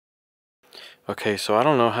Okay, so I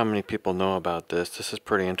don't know how many people know about this. This is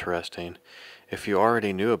pretty interesting. If you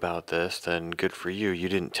already knew about this, then good for you. You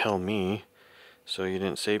didn't tell me, so you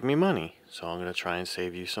didn't save me money. So I'm going to try and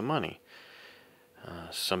save you some money.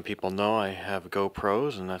 Some people know I have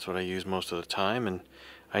GoPros, and that's what I use most of the time. And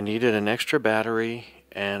I needed an extra battery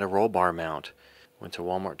and a roll bar mount. Went to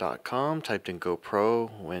walmart.com, typed in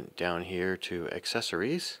GoPro, went down here to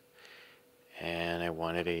accessories, and I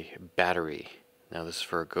wanted a battery. Now this is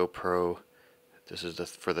for a GoPro. This is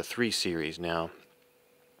for the 3 series. Now,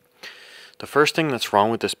 the first thing that's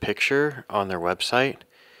wrong with this picture on their website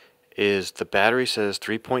is the battery says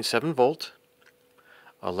 3.7 volt,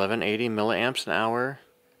 1180 milliamps an hour,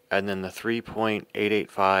 and then the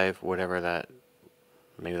 3.885, whatever that,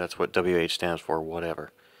 maybe that's what WH stands for,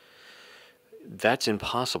 whatever. That's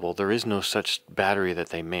impossible. There is no such battery that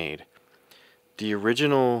they made. The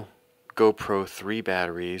original GoPro 3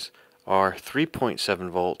 batteries are 3.7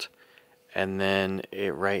 volt, and then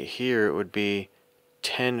right here it would be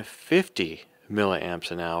 1050 milliamps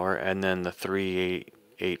an hour, and then the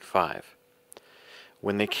 3885.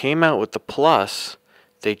 When they came out with the Plus,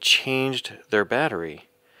 they changed their battery,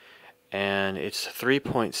 and it's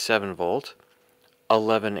 3.7 volt,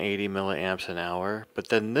 1180 milliamps an hour, but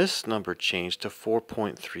then this number changed to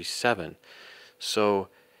 4.37. So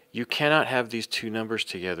you cannot have these two numbers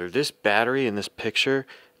together. This battery in this picture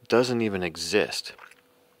doesn't even exist.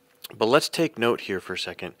 But let's take note here for a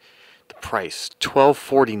second. The price,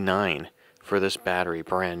 $12.49 for this battery,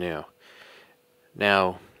 brand new.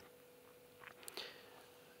 Now,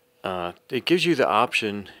 it gives you the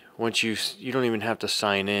option. Once you don't even have to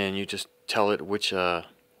sign in. You just tell it which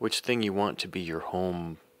thing you want to be your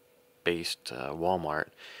home-based Walmart,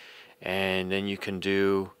 and then you can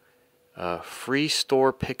do free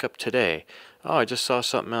store pickup today. Oh, I just saw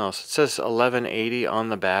something else. It says 1180 on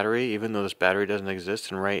the battery, even though this battery doesn't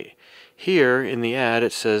exist. And right here in the ad,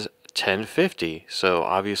 it says 1050. So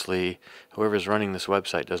obviously, whoever's running this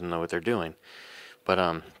website doesn't know what they're doing.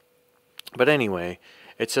 But anyway,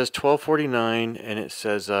 it says $12.49, and it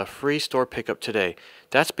says free store pickup today.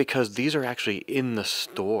 That's because these are actually in the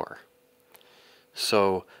store.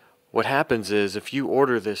 So what happens is, if you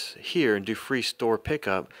order this here and do free store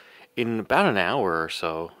pickup, in about an hour or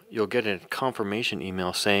so, you'll get a confirmation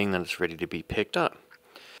email saying that it's ready to be picked up.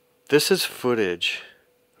 This is footage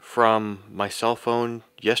from my cell phone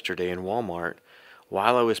yesterday in Walmart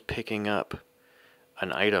while I was picking up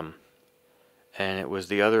an item, and it was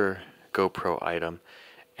the other GoPro item.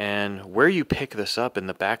 And where you pick this up in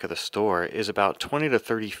the back of the store is about 20 to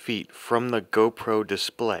 30 feet from the GoPro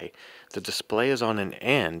display. The display is on an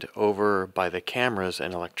end over by the cameras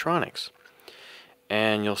and electronics.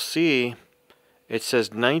 And you'll see it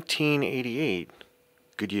says 1988,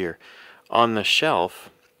 good year, on the shelf.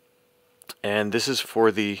 And this is for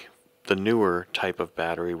the newer type of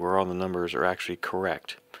battery where all the numbers are actually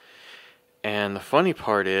correct. And the funny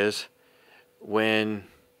part is, when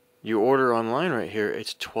you order online right here,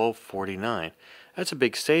 it's $12.49. That's a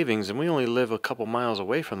big savings, and we only live a couple miles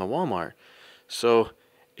away from the Walmart. So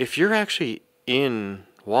if you're actually in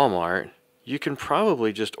Walmart, you can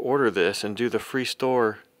probably just order this and do the free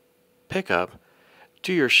store pickup,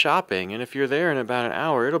 do your shopping, and if you're there in about an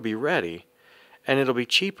hour, it'll be ready, and it'll be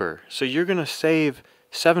cheaper. So you're going to save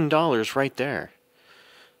 $7 right there.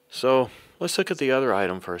 So let's look at the other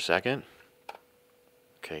item for a second.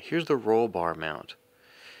 Okay, here's the roll bar mount.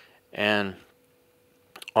 And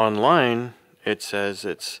online, it says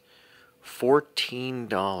it's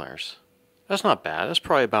 $14. That's not bad. That's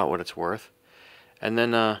probably about what it's worth. And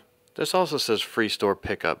then this also says free store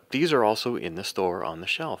pickup. These are also in the store on the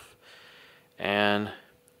shelf. And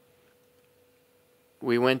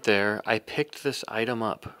we went there. I picked this item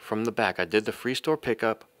up from the back. I did the free store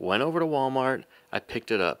pickup, went over to Walmart, I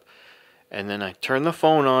picked it up. And then I turned the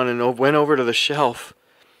phone on and went over to the shelf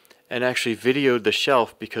and actually videoed the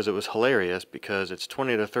shelf, because it was hilarious, because it's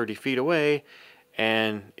 20 to 30 feet away.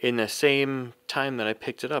 And in the same time that I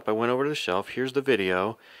picked it up, I went over to the shelf. Here's the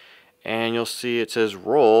video. And you'll see it says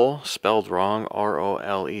roll, spelled wrong,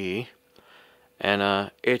 R-O-L-E, and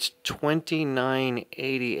it's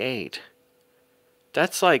 $29.88.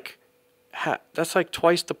 That's like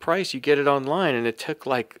twice the price. You get it online, and it took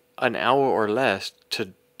like an hour or less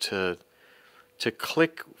to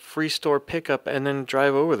click free store pickup and then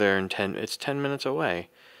drive over there in it's 10 minutes away.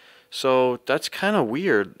 So that's kind of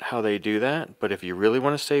weird how they do that, but if you really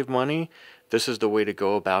want to save money, this is the way to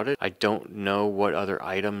go about it. I don't know what other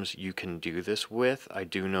items you can do this with. I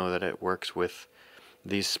do know that it works with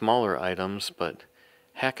these smaller items, but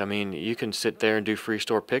heck, I mean, you can sit there and do free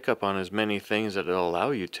store pickup on as many things that it'll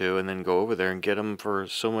allow you to, and then go over there and get them for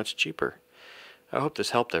so much cheaper. I hope this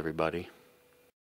helped everybody.